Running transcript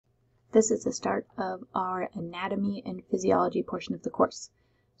This is the start of our anatomy and physiology portion of the course.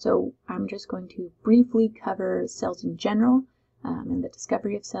 So I'm just going to briefly cover cells in general and the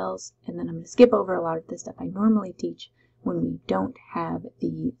discovery of cells, and then I'm going to skip over a lot of the stuff I normally teach when we don't have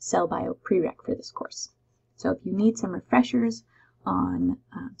the cell bio prereq for this course. So if you need some refreshers on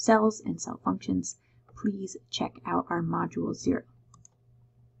cells and cell functions, please check out our Module 0.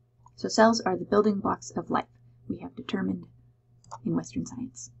 So cells are the building blocks of life we have determined in Western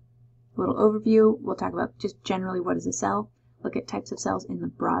science. A little overview, we'll talk about just generally what is a cell, look at types of cells in the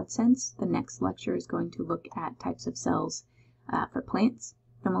broad sense. The next lecture is going to look at types of cells for plants.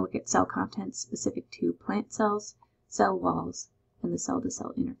 Then we'll look at cell contents specific to plant cells, cell walls, and the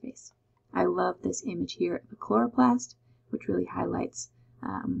cell-to-cell interface. I love this image here of a chloroplast, which really highlights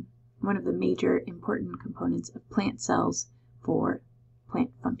one of the major important components of plant cells for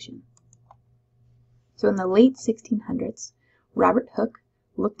plant function. So in the late 1600s, Robert Hooke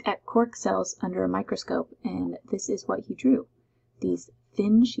looked at cork cells under a microscope, and this is what he drew. These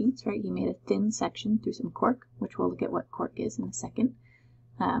thin sheets, right? He made a thin section through some cork, which we'll look at what cork is in a second,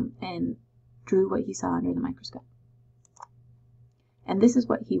 and drew what he saw under the microscope. And this is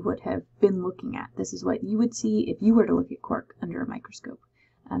what he would have been looking at. This is what you would see if you were to look at cork under a microscope.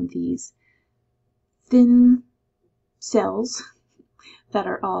 These thin cells that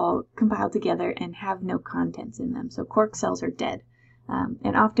are all compiled together and have no contents in them. So cork cells are dead.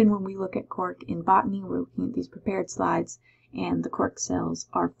 And often when we look at cork in botany, we're looking at these prepared slides, and the cork cells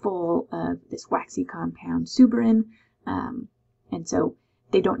are full of this waxy compound suberin, and so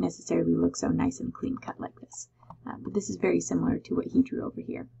they don't necessarily look so nice and clean cut like this. But this is very similar to what he drew over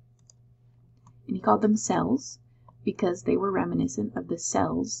here. And he called them cells because they were reminiscent of the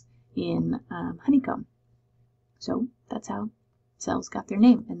cells in honeycomb. So that's how cells got their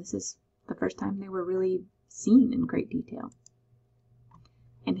name, and this is the first time they were really seen in great detail.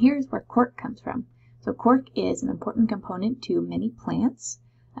 And here's where cork comes from. So cork is an important component to many plants.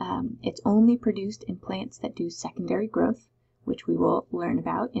 It's only produced in plants that do secondary growth, which we will learn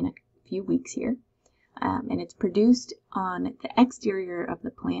about in a few weeks here. And it's produced on the exterior of the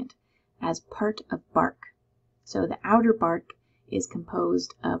plant as part of bark. So the outer bark is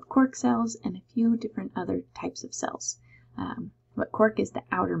composed of cork cells and a few different other types of cells. But cork is the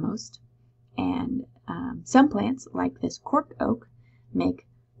outermost, and some plants, like this cork oak, make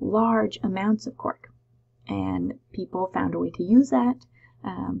large amounts of cork, and people found a way to use that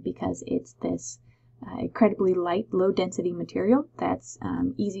because it's this incredibly light, low-density material that's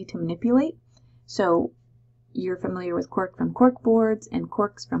easy to manipulate. So you're familiar with cork from cork boards and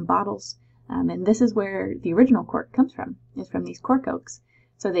corks from bottles, and this is where the original cork comes from, is from these cork oaks.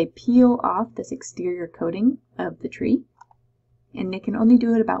 So they peel off this exterior coating of the tree, and they can only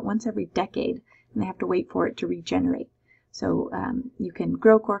do it about once every decade, and they have to wait for it to regenerate. So you can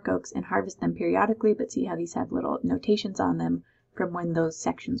grow cork oaks and harvest them periodically, but see how these have little notations on them from when those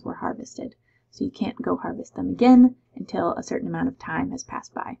sections were harvested. So you can't go harvest them again until a certain amount of time has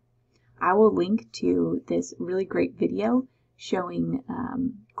passed by. I will link to this really great video showing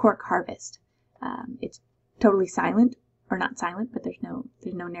cork harvest. It's totally silent, or not silent, but there's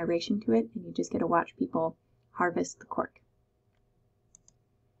no narration to it, and you just get to watch people harvest the cork.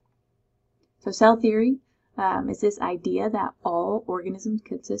 So cell theory is this idea that all organisms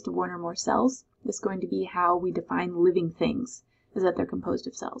consist of one or more cells. This is going to be how we define living things, is that they're composed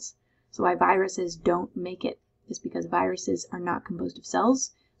of cells. So why viruses don't make it is because viruses are not composed of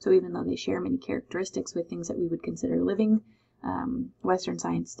cells. So even though they share many characteristics with things that we would consider living, Western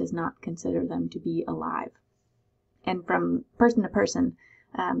science does not consider them to be alive. And from person to person,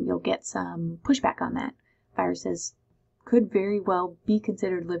 you'll get some pushback on that. Viruses could very well be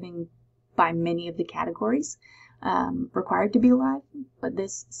considered living by many of the categories required to be alive, but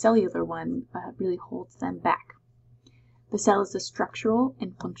this cellular one really holds them back. The cell is the structural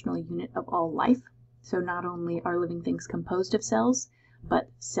and functional unit of all life. So not only are living things composed of cells, but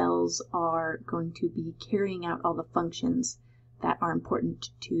cells are going to be carrying out all the functions that are important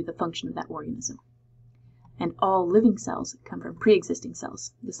to the function of that organism. And all living cells come from pre-existing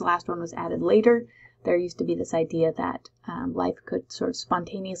cells. This last one was added later. There used to be this idea that life could sort of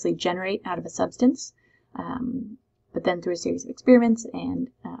spontaneously generate out of a substance, but then through a series of experiments and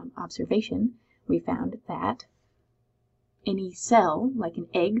observation, we found that any cell, like an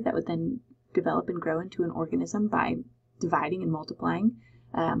egg that would then develop and grow into an organism by dividing and multiplying,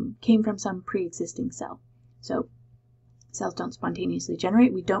 came from some pre-existing cell. So cells don't spontaneously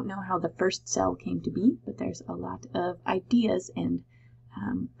generate. We don't know how the first cell came to be, but there's a lot of ideas and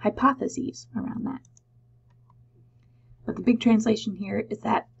hypotheses around that. But the big translation here is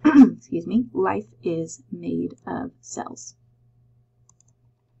that, excuse me, life is made of cells.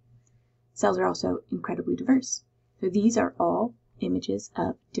 Cells are also incredibly diverse. So these are all images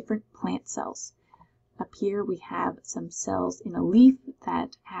of different plant cells. Up here we have some cells in a leaf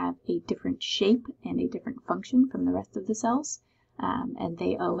that have a different shape and a different function from the rest of the cells, and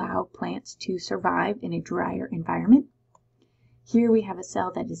they allow plants to survive in a drier environment. Here we have a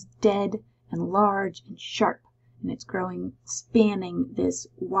cell that is dead and large and sharp, and it's growing spanning this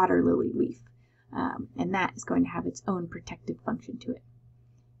water lily leaf, and that is going to have its own protective function to it.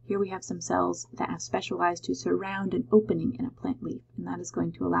 Here we have some cells that have specialized to surround an opening in a plant leaf, and that is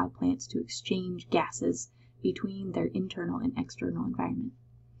going to allow plants to exchange gases between their internal and external environment.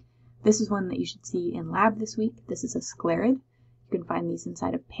 This is one that you should see in lab this week. This is a sclerid. You can find these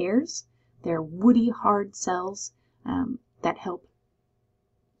inside of pears. They're woody, hard cells that help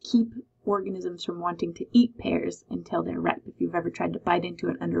keep organisms from wanting to eat pears until they're ripe. If you've ever tried to bite into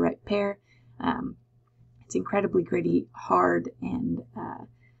an underripe pear, it's incredibly gritty, hard, and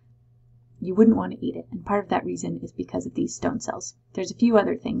you wouldn't want to eat it. And part of that reason is because of these stone cells. There's a few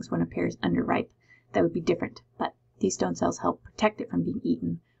other things when a pear is underripe that would be different, but these stone cells help protect it from being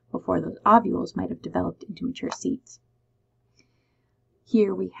eaten before those ovules might have developed into mature seeds.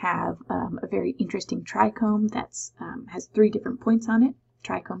 Here we have a very interesting trichome that has 3 different points on it.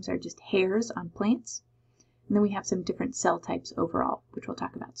 Trichomes are just hairs on plants. And then we have some different cell types overall, which we'll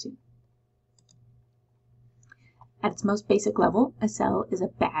talk about soon. At its most basic level, a cell is a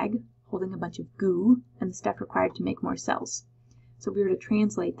bag holding a bunch of goo and the stuff required to make more cells. So if we were to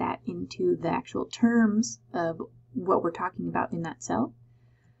translate that into the actual terms of what we're talking about in that cell,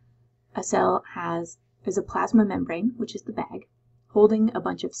 a cell is a plasma membrane, which is the bag, holding a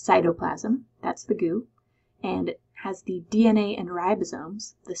bunch of cytoplasm, that's the goo, and it has the DNA and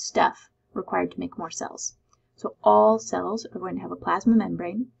ribosomes, the stuff required to make more cells. So all cells are going to have a plasma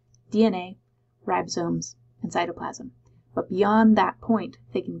membrane, DNA, ribosomes, and cytoplasm. But beyond that point,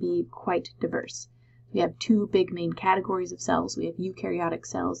 they can be quite diverse. We have 2 big main categories of cells. We have eukaryotic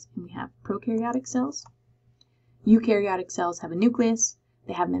cells and we have prokaryotic cells. Eukaryotic cells have a nucleus,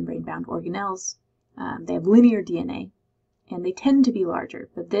 they have membrane-bound organelles, they have linear DNA, and they tend to be larger.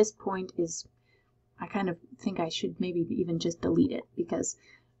 But this point is, I kind of think I should maybe even just delete it, because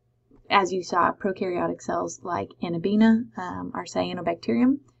as you saw, prokaryotic cells like Anabaena, our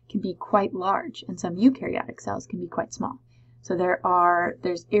cyanobacterium, can be quite large, and some eukaryotic cells can be quite small. So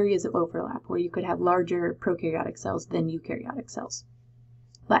there's areas of overlap where you could have larger prokaryotic cells than eukaryotic cells.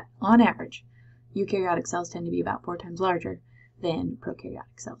 But on average, eukaryotic cells tend to be about 4 times larger than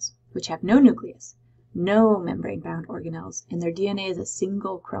prokaryotic cells, which have no nucleus, no membrane-bound organelles, and their DNA is a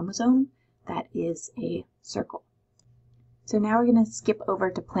single chromosome that is a circle. So now we're going to skip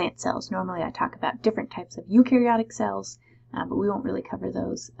over to plant cells. Normally I talk about different types of eukaryotic cells, but we won't really cover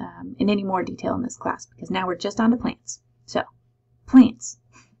those in any more detail in this class, because now we're just on to plants. So, plants.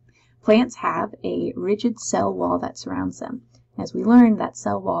 Plants have a rigid cell wall that surrounds them. As we learned, that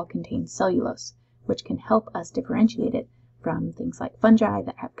cell wall contains cellulose, which can help us differentiate it from things like fungi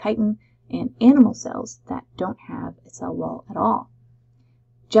that have chitin and animal cells that don't have a cell wall at all.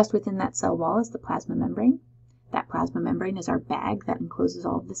 Just within that cell wall is the plasma membrane. That plasma membrane is our bag that encloses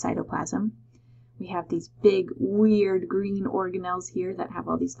all of the cytoplasm. We have these big, weird green organelles here that have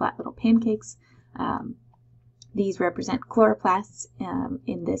all these flat little pancakes. These represent chloroplasts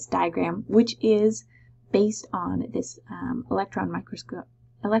in this diagram, which is based on this electron micrograph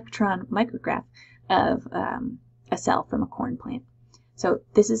of a cell from a corn plant. So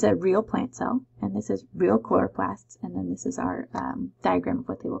this is a real plant cell, and this is real chloroplasts, and then this is our diagram of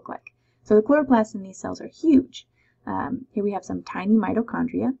what they look like. So the chloroplasts in these cells are huge. Here we have some tiny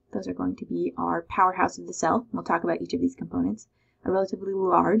mitochondria. Those are going to be our powerhouse of the cell. We'll talk about each of these components. A relatively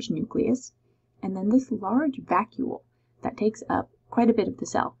large nucleus, and then this large vacuole that takes up quite a bit of the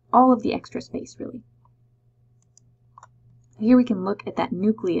cell, all of the extra space really. Here we can look at that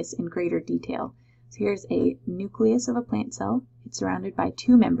nucleus in greater detail. So here's a nucleus of a plant cell. It's surrounded by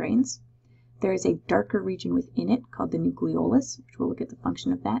 2 membranes. There is a darker region within it called the nucleolus, which we'll look at the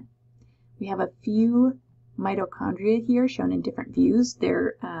function of that. We have a few mitochondria here shown in different views.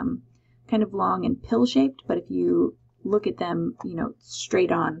 They're kind of long and pill-shaped, but if you look at them,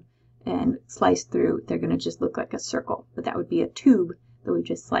 straight on and sliced through, they're going to just look like a circle, but that would be a tube that we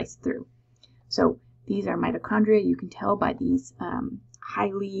just sliced through. So these are mitochondria. You can tell by these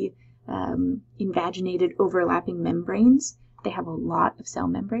highly invaginated overlapping membranes. They have a lot of cell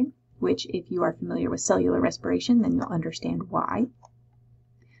membrane, which if you are familiar with cellular respiration, then you'll understand why.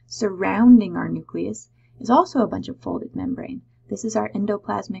 Surrounding our nucleus is also a bunch of folded membrane. This is our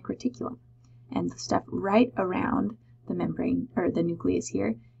endoplasmic reticulum, and the stuff right around the membrane, or the nucleus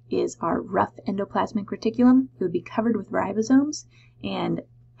here, is our rough endoplasmic reticulum. It would be covered with ribosomes and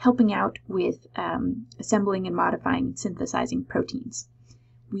helping out with assembling and modifying and synthesizing proteins.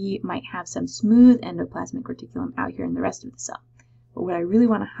 We might have some smooth endoplasmic reticulum out here in the rest of the cell. But what I really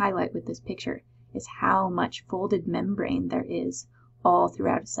want to highlight with this picture is how much folded membrane there is all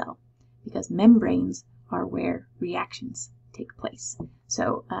throughout a cell, because membranes are where reactions take place.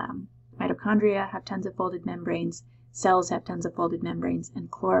 So mitochondria have tons of folded membranes, cells have tons of folded membranes,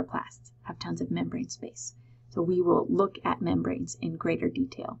 and chloroplasts have tons of membrane space. So we will look at membranes in greater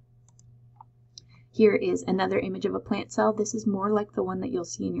detail. Here is another image of a plant cell. This is more like the one that you'll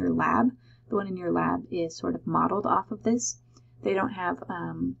see in your lab. The one in your lab is sort of modeled off of this. They don't have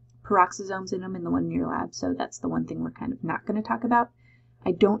peroxisomes in them in the one in your lab, so that's the one thing we're kind of not going to talk about.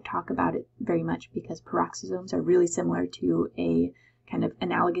 I don't talk about it very much because peroxisomes are really similar to a kind of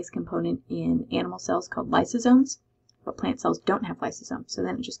analogous component in animal cells called lysosomes, but plant cells don't have lysosomes, so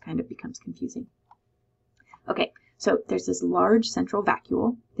then it just kind of becomes confusing. Okay, so there's this large central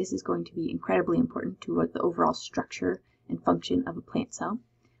vacuole. This is going to be incredibly important to the overall structure and function of a plant cell.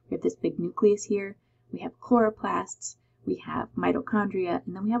 We have this big nucleus here, we have chloroplasts, we have mitochondria,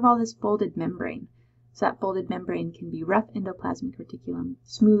 and then we have all this folded membrane. So that folded membrane can be rough endoplasmic reticulum,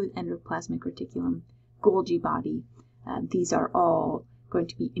 smooth endoplasmic reticulum, Golgi body. These are all going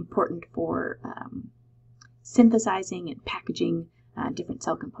to be important for synthesizing and packaging different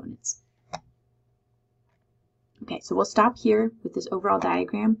cell components. Okay, so we'll stop here with this overall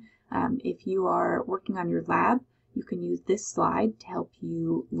diagram. If you are working on your lab, you can use this slide to help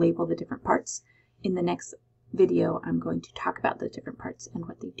you label the different parts. In the next video, I'm going to talk about the different parts and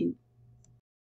what they do.